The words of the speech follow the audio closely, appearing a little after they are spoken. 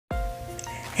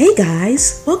Hey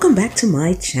guys, welcome back to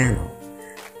my channel.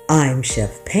 I'm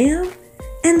Chef Pam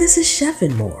and this is Chef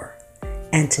and More.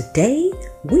 And today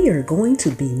we are going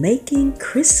to be making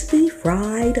crispy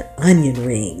fried onion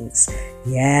rings.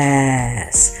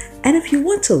 Yes! And if you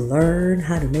want to learn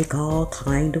how to make all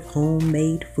kind of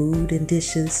homemade food and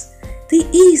dishes the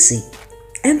easy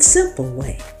and simple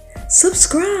way,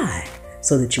 subscribe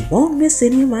so that you won't miss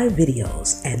any of my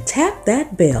videos and tap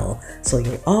that bell so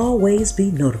you'll always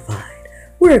be notified.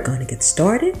 We're going to get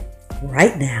started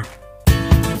right now.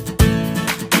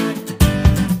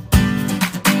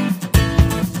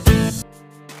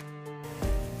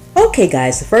 Okay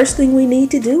guys, the first thing we need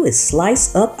to do is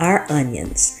slice up our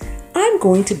onions. I'm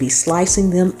going to be slicing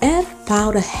them at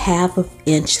about 1/2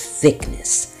 inch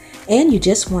thickness. And you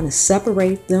just want to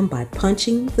separate them by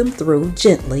punching them through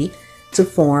gently to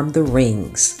form the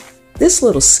rings. This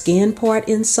little skin part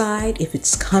inside, if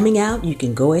it's coming out, you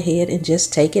can go ahead and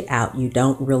just take it out. You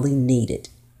don't really need it.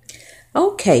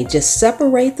 Okay, just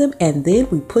separate them and then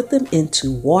we put them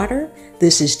into water.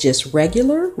 This is just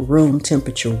regular room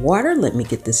temperature water. Let me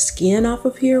get the skin off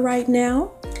of here right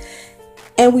now.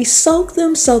 And we soak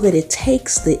them so that it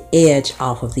takes the edge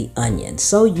off of the onion,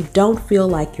 so you don't feel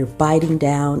like you're biting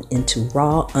down into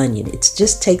raw onion. It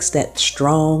just takes that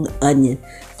strong onion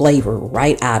flavor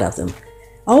right out of them.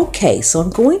 Okay, so I'm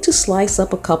going to slice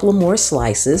up a couple of more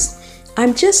slices.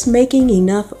 I'm just making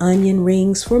enough onion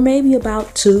rings for maybe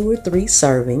about 2 or 3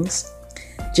 servings.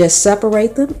 Just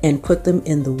separate them and put them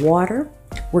in the water.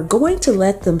 We're going to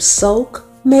let them soak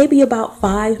maybe about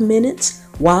 5 minutes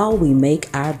while we make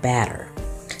our batter.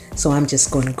 So I'm just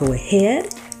going to go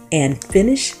ahead and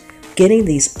finish getting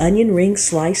these onion rings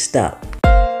sliced up.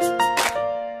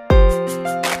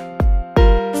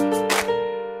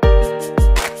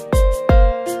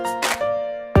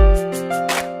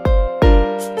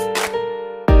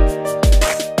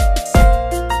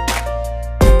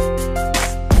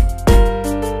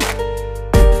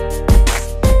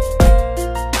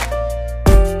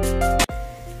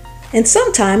 And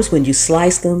sometimes when you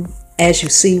slice them, as you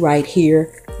see right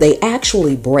here, they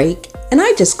actually break, and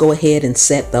I just go ahead and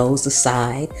set those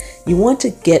aside. You want to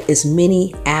get as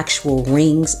many actual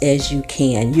rings as you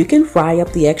can. You can fry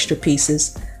up the extra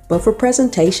pieces, but for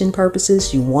presentation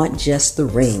purposes, you want just the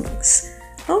rings.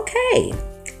 Okay,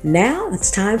 now it's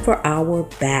time for our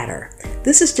batter.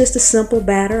 This is just a simple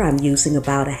batter. I'm using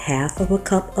about 1/2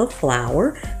 cup of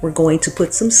flour. We're going to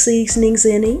put some seasonings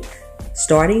in it,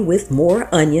 starting with more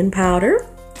onion powder.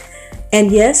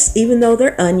 And yes, even though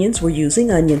they're onions, we're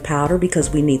using onion powder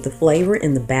because we need the flavor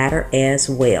in the batter as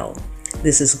well.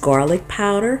 This is garlic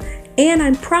powder, and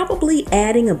I'm probably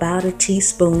adding about 1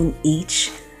 teaspoon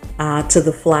each to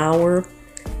the flour.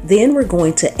 Then we're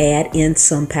going to add in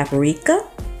some paprika.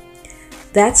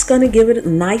 That's going to give it a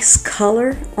nice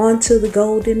color onto the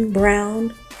golden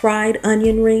brown fried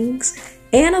onion rings,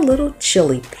 and a little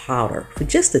chili powder for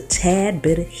just a tad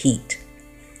bit of heat.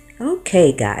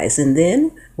 Okay guys, and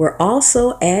then we're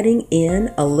also adding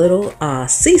in a little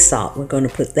sea salt. We're going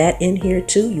to put that in here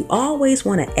too. You always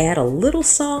want to add a little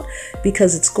salt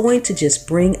because it's going to just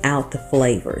bring out the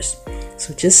flavors.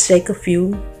 So just shake a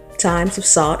few times of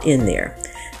salt in there.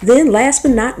 Then last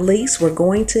but not least, we're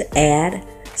going to add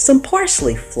some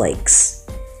parsley flakes.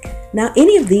 Now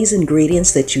any of these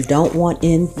ingredients that you don't want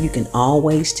in, you can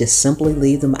always just simply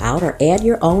leave them out or add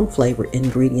your own flavor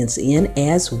ingredients in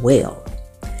as well.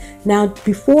 Now,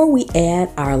 before we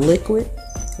add our liquid,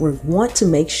 we want to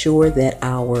make sure that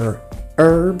our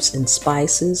herbs and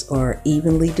spices are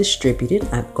evenly distributed.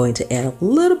 I'm going to add a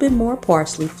little bit more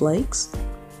parsley flakes.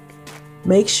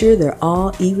 Make sure they're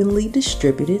all evenly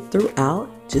distributed throughout.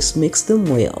 Just mix them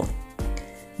well.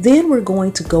 Then we're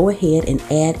going to go ahead and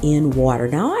add in water.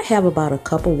 Now I have about 1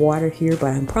 cup of water here,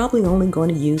 but I'm probably only going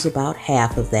to use about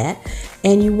 1/2 of that.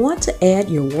 And you want to add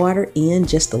your water in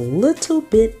just a little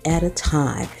bit at a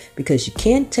time because you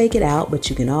can't take it out, but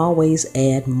you can always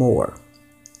add more.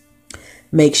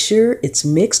 Make sure it's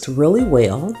mixed really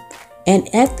well. And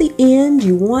at the end,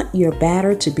 you want your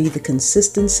batter to be the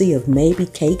consistency of maybe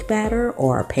cake batter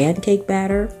or pancake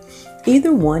batter.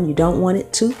 Either one. You don't want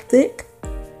it too thick,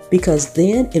 because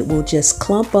then it will just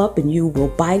clump up and you will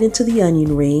bite into the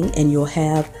onion ring and you'll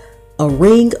have a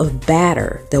ring of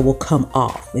batter that will come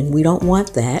off, and we don't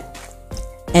want that.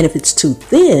 And if it's too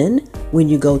thin, when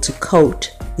you go to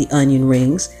coat the onion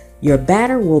rings, your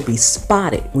batter will be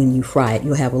spotted when you fry it.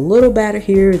 You'll have a little batter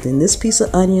here, then this piece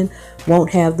of onion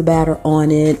won't have the batter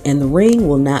on it, and the ring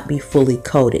will not be fully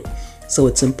coated. So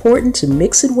it's important to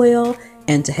mix it well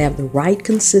and to have the right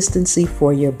consistency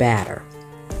for your batter.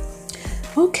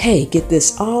 Okay, get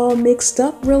this all mixed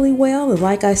up really well. And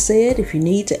like I said, if you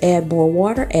need to add more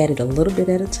water, add it a little bit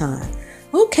at a time.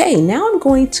 Okay, now I'm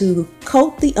going to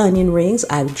coat the onion rings.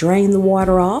 I've drained the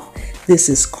water off. This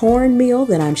is cornmeal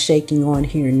that I'm shaking on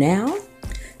here now.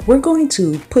 We're going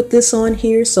to put this on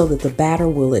here so that the batter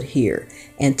will adhere.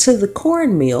 And to the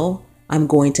cornmeal, I'm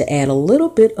going to add a little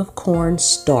bit of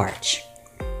cornstarch.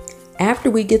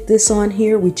 After we get this on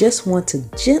here, we just want to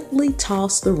gently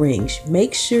toss the rings.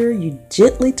 Make sure you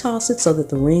gently toss it so that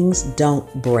the rings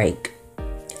don't break.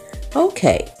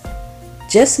 Okay,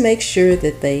 just make sure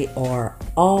that they are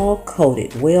all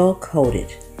coated, well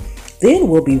coated. Then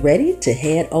we'll be ready to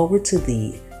head over to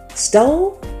the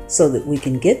stove so that we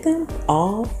can get them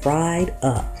all fried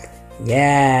up.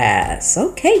 Yes,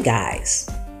 okay guys.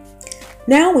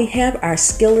 Now we have our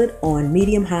skillet on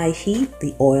medium-high heat.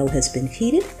 The oil has been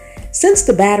heated. Since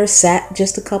the batter sat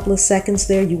just a couple of seconds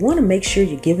there, you want to make sure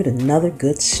you give it another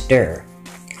good stir.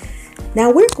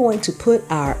 Now we're going to put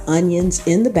our onions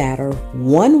in the batter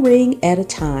one ring at a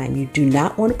time. You do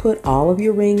not want to put all of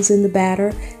your rings in the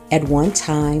batter at one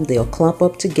time. They'll clump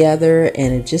up together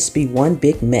and it'll just be one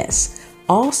big mess.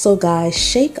 Also guys,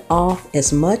 shake off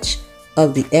as much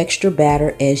of the extra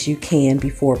batter as you can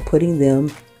before putting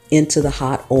them into the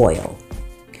hot oil.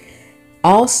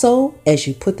 Also, as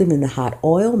you put them in the hot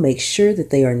oil, make sure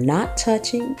that they are not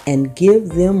touching and give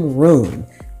them room.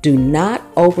 Do not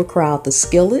overcrowd the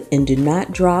skillet and do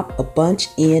not drop a bunch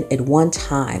in at one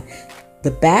time. The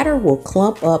batter will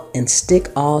clump up and stick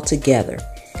all together.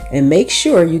 And make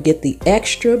sure you get the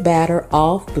extra batter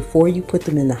off before you put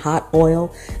them in the hot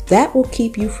oil. That will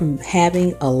keep you from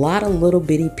having a lot of little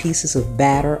bitty pieces of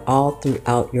batter all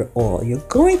throughout your oil. You're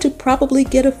going to probably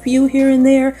get a few here and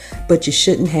there, but you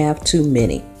shouldn't have too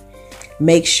many.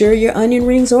 Make sure your onion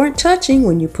rings aren't touching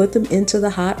when you put them into the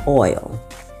hot oil.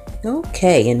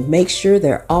 Okay, and make sure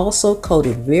they're also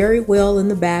coated very well in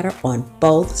the batter on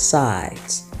both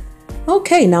sides.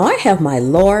 Okay, now I have my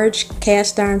large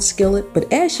cast iron skillet,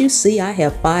 but as you see, I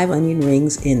have 5 onion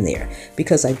rings in there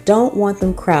because I don't want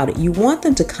them crowded. You want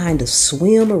them to kind of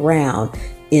swim around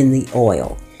in the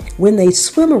oil. When they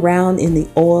swim around in the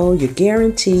oil, you're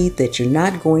guaranteed that you're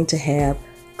not going to have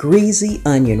greasy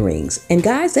onion rings. And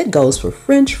guys, that goes for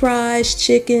French fries,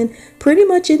 chicken, pretty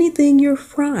much anything you're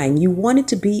frying. You want it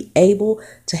to be able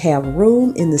to have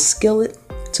room in the skillet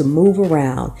to move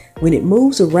around. When it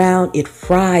moves around, it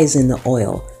fries in the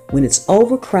oil. When it's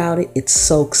overcrowded, it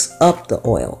soaks up the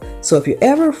oil. So if you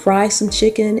ever fry some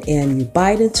chicken and you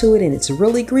bite into it and it's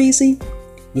really greasy,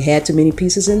 you had too many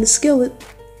pieces in the skillet.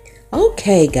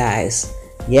 Okay guys,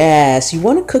 yes, you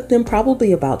want to cook them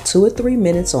probably about 2 or 3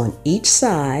 minutes on each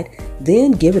side,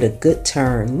 then give it a good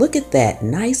turn. Look at that,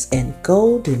 nice and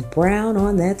golden brown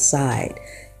on that side.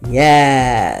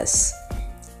 Yes.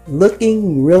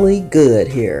 Looking really good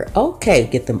here. Okay,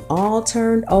 get them all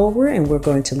turned over and we're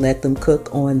going to let them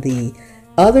cook on the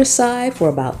other side for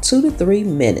about 2 to 3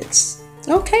 minutes.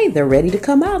 Okay, they're ready to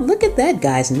come out. Look at that,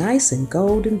 guys, nice and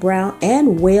golden brown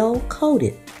and well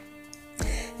coated.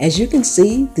 As you can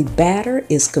see, the batter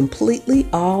is completely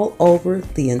all over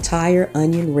the entire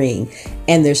onion ring,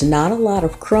 and there's not a lot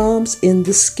of crumbs in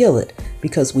the skillet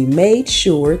because we made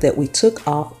sure that we took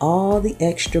off all the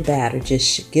extra batter.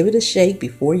 Just give it a shake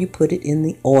before you put it in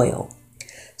the oil.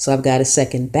 So I've got a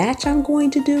second batch I'm going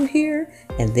to do here,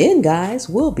 and then guys,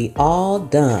 we'll be all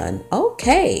done.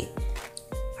 Okay,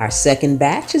 our second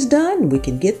batch is done. We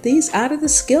can get these out of the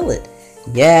skillet.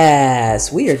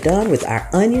 Yes, we are done with our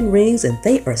onion rings and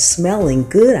they are smelling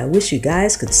good. I wish you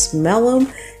guys could smell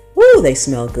them. Woo, they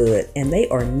smell good and they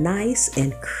are nice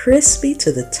and crispy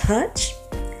to the touch.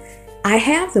 I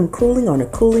have them cooling on a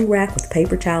cooling rack with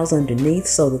paper towels underneath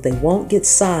so that they won't get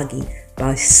soggy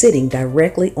by sitting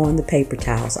directly on the paper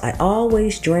towels. I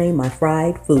always drain my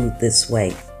fried food this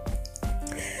way.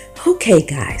 Okay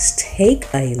guys, take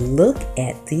a look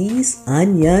at these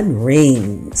onion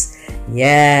rings.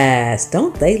 Yes,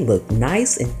 don't they look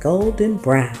nice and golden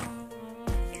brown?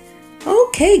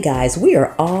 Okay guys, we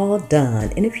are all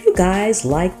done. And if you guys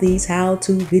like these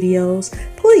how-to videos,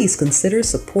 please consider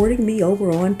supporting me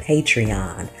over on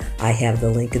Patreon. I have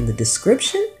the link in the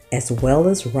description as well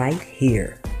as right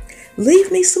here.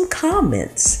 Leave me some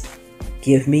comments.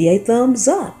 Give me a thumbs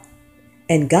up.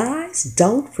 And guys,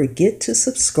 don't forget to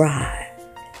subscribe.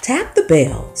 Tap the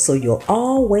bell so you'll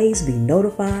always be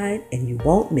notified and you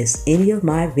won't miss any of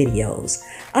my videos.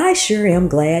 I sure am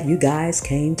glad you guys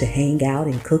came to hang out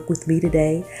and cook with me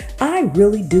today. I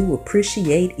really do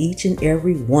appreciate each and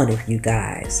every one of you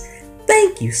guys.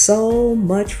 Thank you so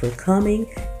much for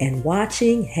coming and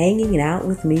watching, hanging out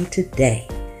with me today.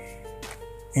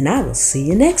 And I will see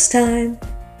you next time.